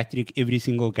scoring a hat-trick every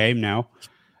single game now,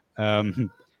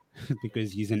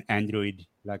 because he's an android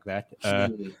like that.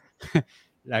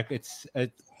 Like it's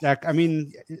like, I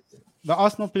mean, the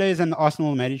Arsenal players and the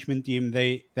Arsenal management team,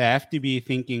 they have to be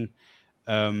thinking,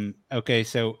 okay,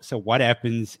 so what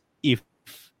happens if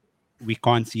we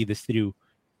can't see this through?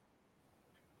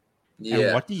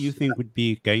 And what do you think would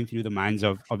be going through the minds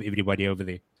of everybody over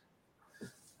there?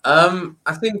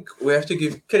 I think we have to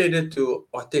give credit to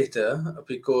Arteta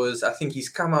because I think he's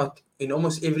come out in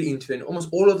almost every interview, and almost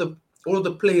all of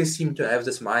the players seem to have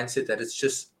this mindset that it's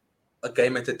just a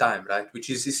game at a time, right? Which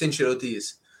is essentially what it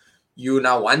is. You're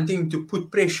now wanting to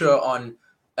put pressure on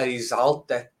a result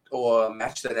that, or a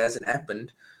match that hasn't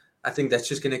happened. I think that's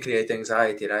just going to create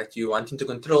anxiety, right? You're wanting to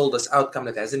control this outcome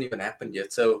that hasn't even happened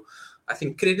yet. So I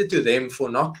think credit to them for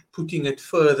not putting it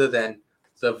further than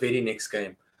the very next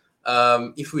game.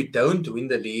 If we don't win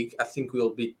the league, I think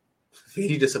we'll be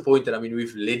very disappointed. I mean,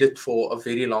 we've led it for a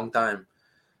very long time.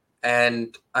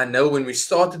 And I know when we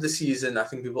started the season, I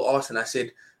think people asked, and I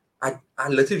said, I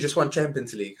literally just want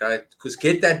Champions League, right? Because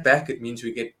get that back, it means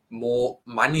we get more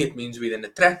money. It means we then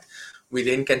attract. We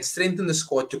then can strengthen the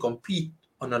squad to compete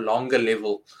on a longer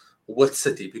level with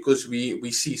City, because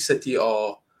we see City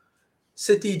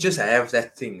just have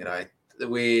that thing, right?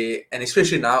 And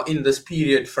especially now in this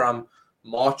period from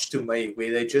March to May,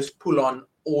 where they just pull on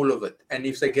all of it. And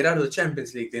if they get out of the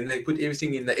Champions League, then they put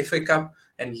everything in the FA Cup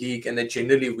and League, and they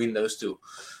generally win those two.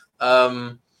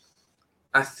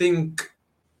 I think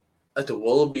it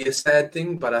will be a sad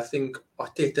thing, but I think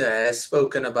Arteta has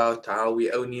spoken about how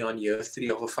we're only on year 3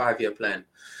 of a 5-year plan.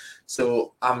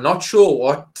 So I'm not sure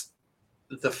what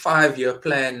the 5-year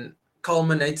plan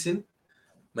culminates in.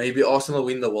 Maybe Arsenal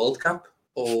win the World Cup,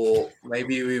 or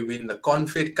maybe we win the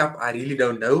Confed Cup. I really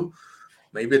don't know.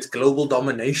 Maybe it's global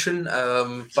domination.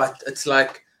 But it's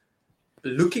like,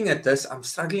 looking at this, I'm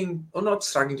struggling, or not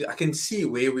struggling. I can see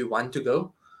where we want to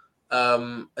go.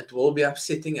 It will be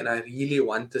upsetting, and I really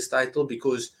want this title,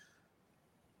 because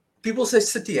people say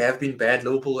City have been bad,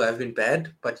 Liverpool have been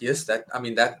bad. But yes,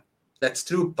 that's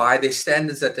true by the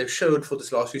standards that they've showed for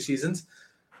this last few seasons.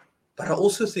 But I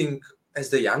also think, as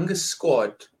the youngest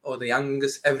squad, or the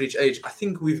youngest average age, I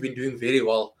think we've been doing very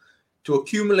well to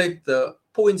accumulate the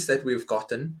points that we've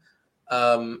gotten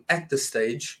at this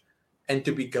stage, and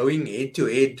to be going head to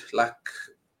head like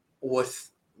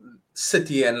with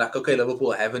City, and like, okay,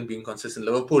 Liverpool haven't been consistent.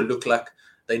 Liverpool look like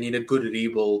they need a good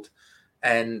rebuild.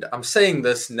 And I'm saying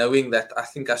this knowing that I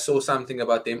think I saw something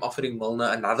about them offering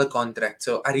Milner another contract.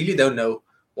 So I really don't know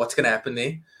what's going to happen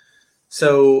there.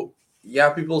 So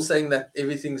yeah, people saying that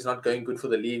everything's not going good for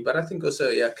the league, but I think also,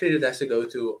 credit has to go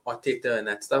to Arteta and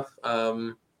that stuff.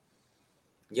 I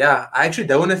actually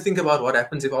don't want to think about what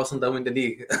happens if Arsenal don't win the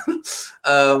league.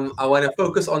 I want to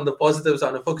focus on the positives. I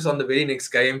want to focus on the very next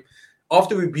game.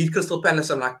 After we beat Crystal Palace,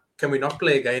 I'm like, can we not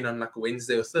play again on like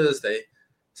Wednesday or Thursday,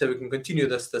 so we can continue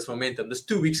this momentum? This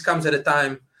 2 weeks comes at a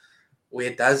time where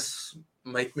it does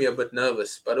make me a bit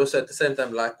nervous, but also at the same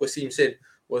time, like Wasim said,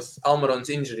 with Almiron's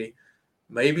injury,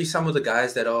 maybe some of the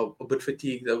guys that are a bit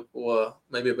fatigued or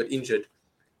maybe a bit injured,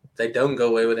 they don't go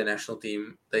away with the national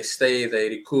team. They stay, they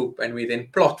recoup, and we then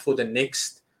plot for the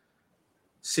next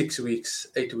 6 weeks,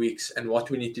 8 weeks, and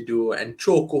what we need to do, and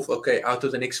chalk off, okay, out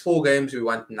of the next 4 games, we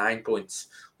want 9 points.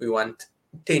 We want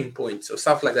 10 points or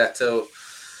stuff like that. So,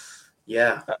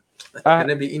 yeah, it's going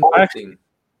to be interesting.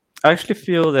 I actually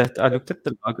feel that I looked at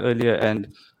the log earlier,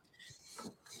 and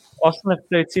Arsenal have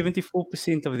played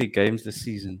 74% of their games this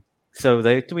season. So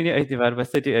they're 28 divided by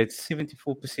 38,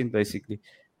 74% basically.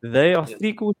 They are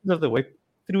 3/4 of the way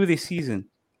through the season.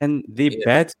 And their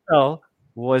bad spell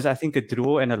was, I think, a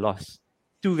draw and a loss.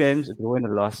 2 games, a draw and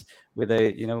a loss, where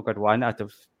they, got 1 out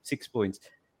of 6 points.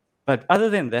 But other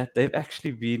than that, they've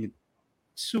actually been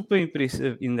super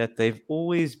impressive in that they've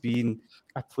always been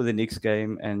up for the next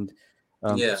game and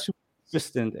super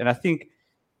consistent. And I think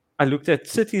I looked at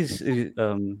City's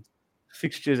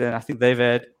fixtures, and I think they've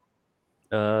had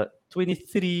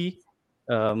 23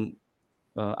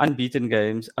 unbeaten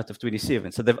games out of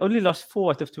 27. So they've only lost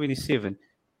 4 out of 27,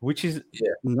 which is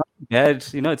not bad.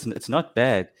 It's not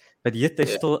bad, but yet they're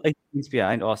still 8 points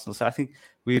behind Arsenal. So I think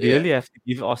we really have to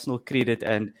give Arsenal credit.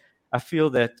 And I feel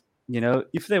that,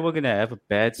 if they were going to have a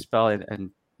bad spell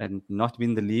and not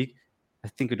win the league, I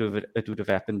think it would have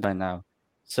happened by now.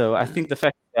 So I think the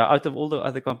fact that out of all the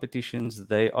other competitions,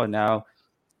 they are now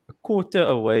a quarter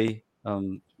away,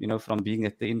 from being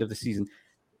at the end of the season.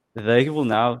 They will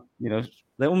now,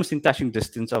 they're almost in touching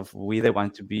distance of where they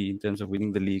want to be in terms of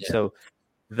winning the league. So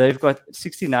they've got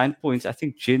 69 points. I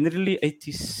think generally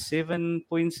 87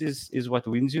 points is what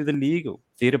wins you the league, or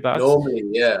thereabouts.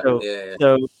 Normally,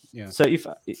 So if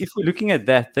we're looking at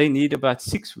that, they need about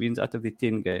 6 wins out of the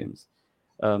 10 games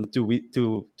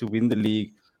to win the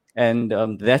league. And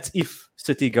that's if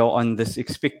City go on this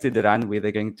expected run where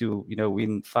they're going to,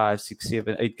 win 5, 6,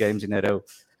 7, 8 games in a row.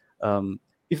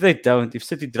 If they don't, if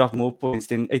City drop more points,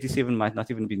 then 87 might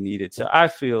not even be needed. So I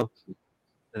feel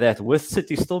that with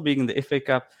City still being in the FA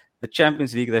Cup, the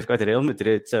Champions League, they've got Real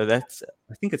Madrid. So I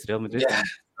think it's Real Madrid.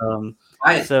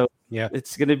 So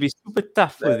it's going to be super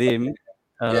tough for them.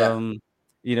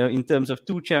 In terms of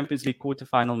 2 Champions League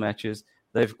quarterfinal matches,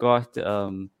 they've got,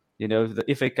 the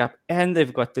FA Cup, and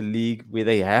they've got the league where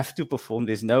they have to perform.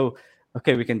 There's no,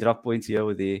 okay, we can drop points here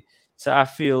or there. So I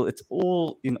feel it's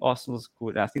all in Arsenal's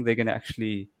court. I think they're going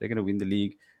to win the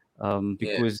league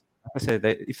because, like I said,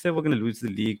 if they were going to lose the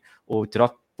league or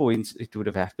drop points, it would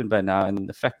have happened by now. And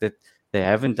the fact that they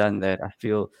haven't done that, I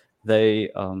feel they're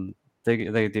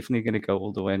definitely going to go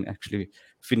all the way and actually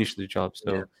finish the job.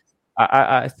 So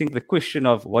I think the question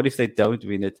of what if they don't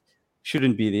win it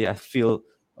shouldn't be there. I feel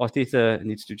Arteta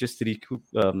needs to just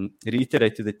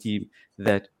reiterate to the team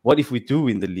that what if we do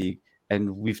win the league, and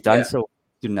we've done so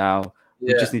to now,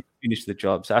 we just need to finish the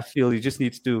job. So I feel he just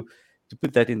needs to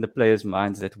put that in the players'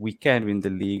 minds that we can win the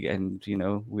league, and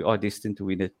we are destined to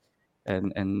win it,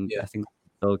 and I think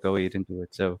they'll go ahead and do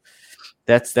it. So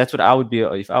that's what I would be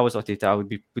if I was Arteta. I would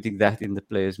be putting that in the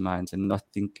players' minds and not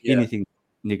think anything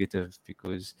negative,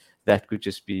 because that could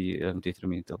just be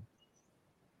detrimental.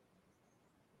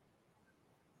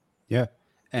 Yeah,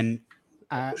 and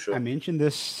I mentioned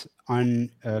this on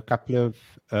a couple of,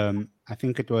 I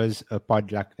think it was a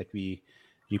podluck that we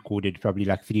recorded probably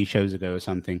like 3 shows ago or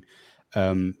something.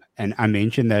 And I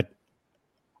mentioned that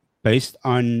based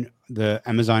on the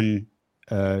Amazon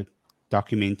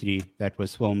documentary that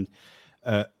was filmed,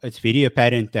 it's very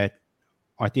apparent that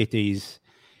Arteta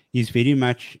is very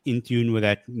much in tune with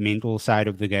that mental side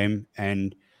of the game.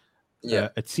 And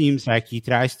it seems like he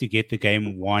tries to get the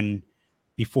game won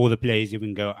before the players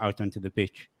even go out onto the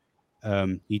pitch.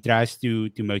 He tries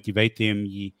to motivate them.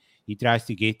 He tries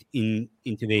to get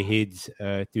into their heads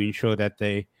to ensure that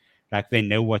they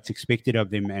know what's expected of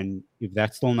them. And if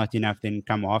that's still not enough, then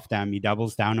come half time, he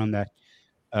doubles down on that.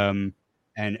 And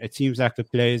it seems like the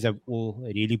players have all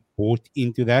really bought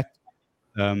into that.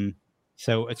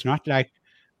 So it's not like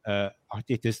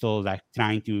Arteta is still like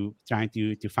trying to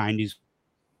find his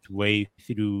way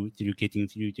through getting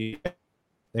through to it.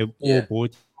 They've all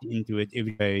bought into it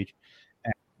every page.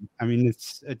 And, I mean,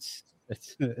 it's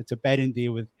a pattern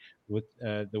there with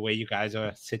the way you guys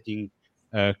are sitting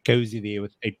cozy there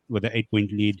with an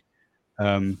 8-point lead.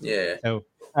 So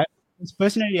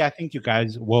personally, I think you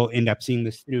guys will end up seeing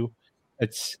this through.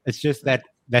 It's just that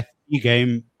 3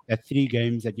 games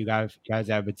that you guys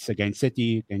have. It's against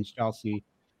City, against Chelsea,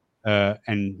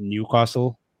 and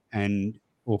Newcastle,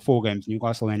 or 4 games,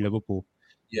 Newcastle and Liverpool.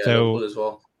 So Liverpool as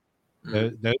well.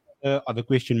 those are the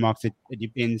question marks. It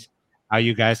depends how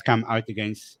you guys come out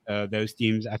against those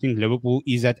teams. I think Liverpool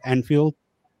is at Anfield,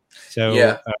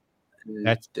 so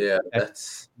that's.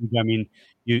 I mean,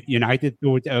 United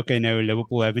thought, okay, no,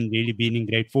 Liverpool haven't really been in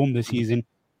great form this season.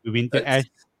 We went to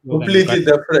Anfield. Completely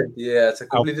different. Yeah, it's a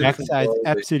completely our different. Backside's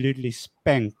absolutely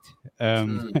spanked.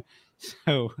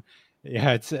 So.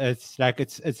 Yeah, it's like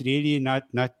it's really not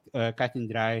cut and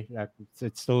dry. Like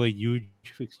it's still a huge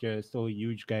fixture, it's still a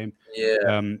huge game.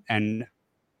 And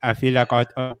I feel like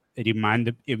I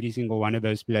remind every single one of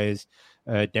those players.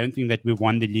 Don't think that we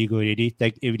won the league already.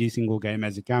 Take every single game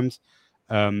as it comes.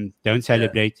 Don't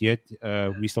celebrate yet.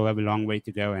 We still have a long way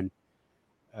to go. And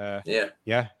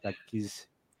like he's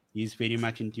very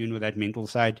much in tune with that mental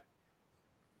side.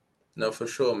 No, for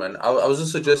sure, man. I was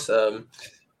also just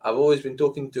I've always been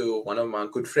talking to one of my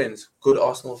good friends, good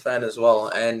Arsenal fan as well,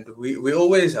 and we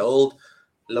always hold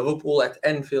Liverpool at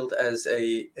Anfield as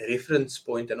a reference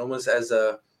point and almost as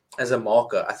a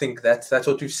marker. I think that's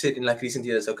what we've said in like recent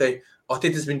years. Okay,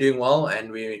 Arteta's been doing well,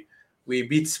 and we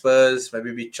beat Spurs,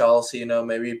 maybe beat Chelsea,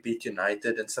 maybe beat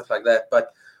United and stuff like that.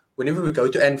 But whenever we go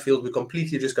to Anfield, we're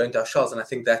completely just going to our shells, and I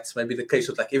think that's maybe the case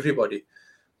with like everybody,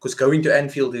 because going to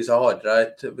Anfield is hard,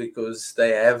 right? Because they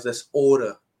have this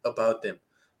aura about them.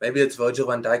 Maybe it's Virgil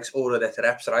van Dijk's aura that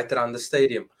wraps right around the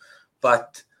stadium.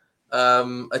 But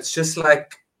it's just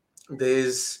like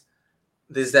there's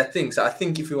that thing. So I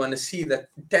think if you want to see that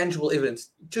tangible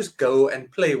evidence, just go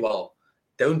and play well.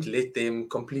 Don't let them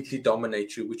completely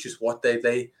dominate you, which is what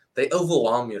they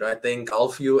overwhelm you, right? They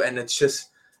engulf you, and it's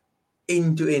just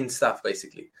end-to-end stuff,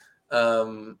 basically.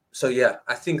 So, yeah,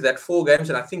 I think that 4 games,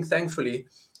 and I think thankfully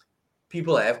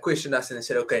people have questioned us and they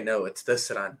said, okay, no, it's this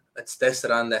run. It's this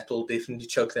run that will definitely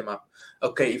choke them up.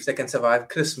 Okay, if they can survive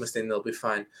Christmas, then they'll be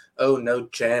fine. Oh, no,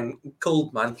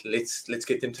 cold month. Let's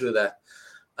get them through that.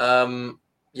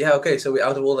 Okay, so we're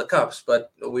out of all the cups,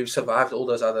 but we've survived all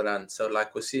those other runs. So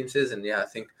like Wasim says, and I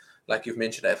think like you've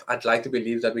mentioned, I'd like to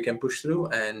believe that we can push through.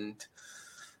 And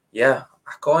I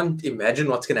can't imagine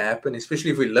what's going to happen,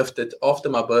 especially if we lift it after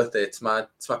my birthday. It's my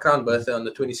crown birthday on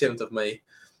the 27th of May.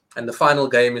 And the final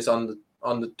game is on the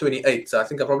 28th. So I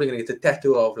think I'm probably going to get a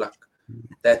tattoo of like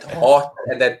that heart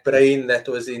and that brain that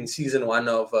was in season 1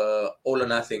 of All or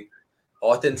Nothing,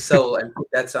 heart and soul, and put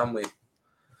that somewhere.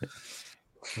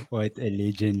 What a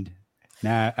legend.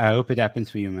 Nah, I hope it happens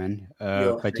for you, man.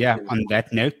 But yeah, on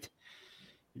that note,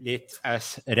 let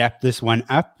us wrap this one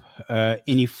up.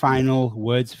 Any final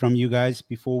words from you guys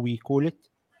before we call it?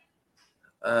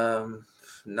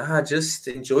 Just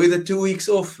enjoy the 2 weeks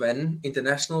off, man.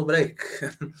 International break.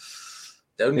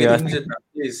 Don't Yeah, I get think- injured now,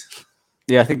 please.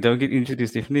 Yeah, I think don't get injured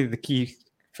is definitely the key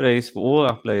phrase for all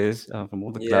our players from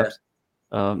all the Yeah. clubs.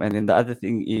 And then the other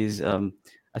thing is,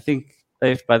 I think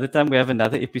if by the time we have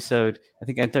another episode, I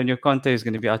think Antonio Conte is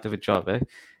going to be out of a job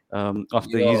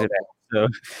after Yo. he's so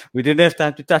we didn't have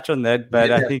time to touch on that, but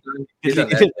didn't I have think time to it's get on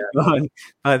that, going to be gone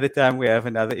by the time we have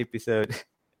another episode.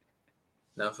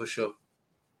 No, for sure.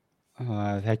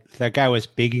 That guy was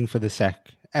begging for the sack,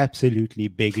 absolutely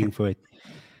begging for it.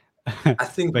 I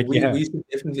think But we yeah. should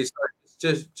definitely start.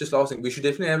 Just last thing, we should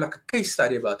definitely have like a case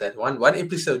study about that. One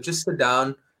episode, just sit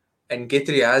down and get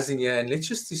Riaz in here, and let's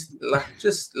just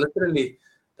literally,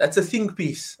 that's a think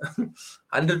piece,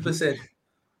 100%.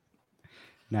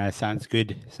 No, sounds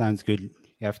good. Sounds good.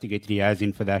 You have to get Riaz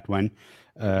in for that one.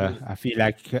 I feel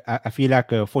like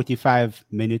a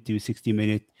 45-minute to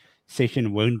 60-minute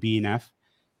session won't be enough,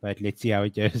 but let's see how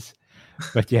it goes.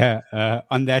 But yeah,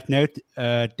 on that note,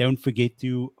 don't forget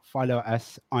to follow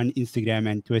us on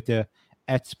Instagram and Twitter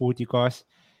at Sportycast.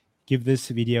 Give this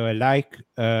video a like,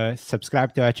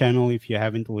 subscribe to our channel if you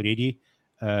haven't already.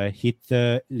 Hit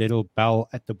the little bell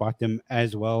at the bottom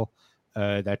as well.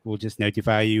 That will just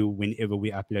notify you whenever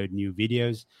we upload new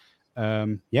videos.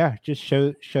 Yeah, just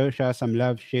show us some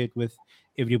love. Share it with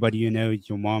everybody you know,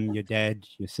 your mom, your dad,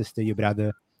 your sister, your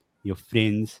brother, your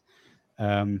friends.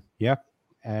 Yeah,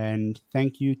 and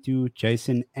thank you to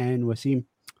Jason and Wasim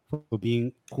for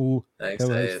being cool Thanks,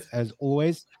 co-hosts Dave. as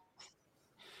always.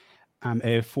 I'm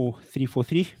a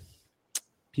 3FOUR3.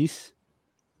 Peace.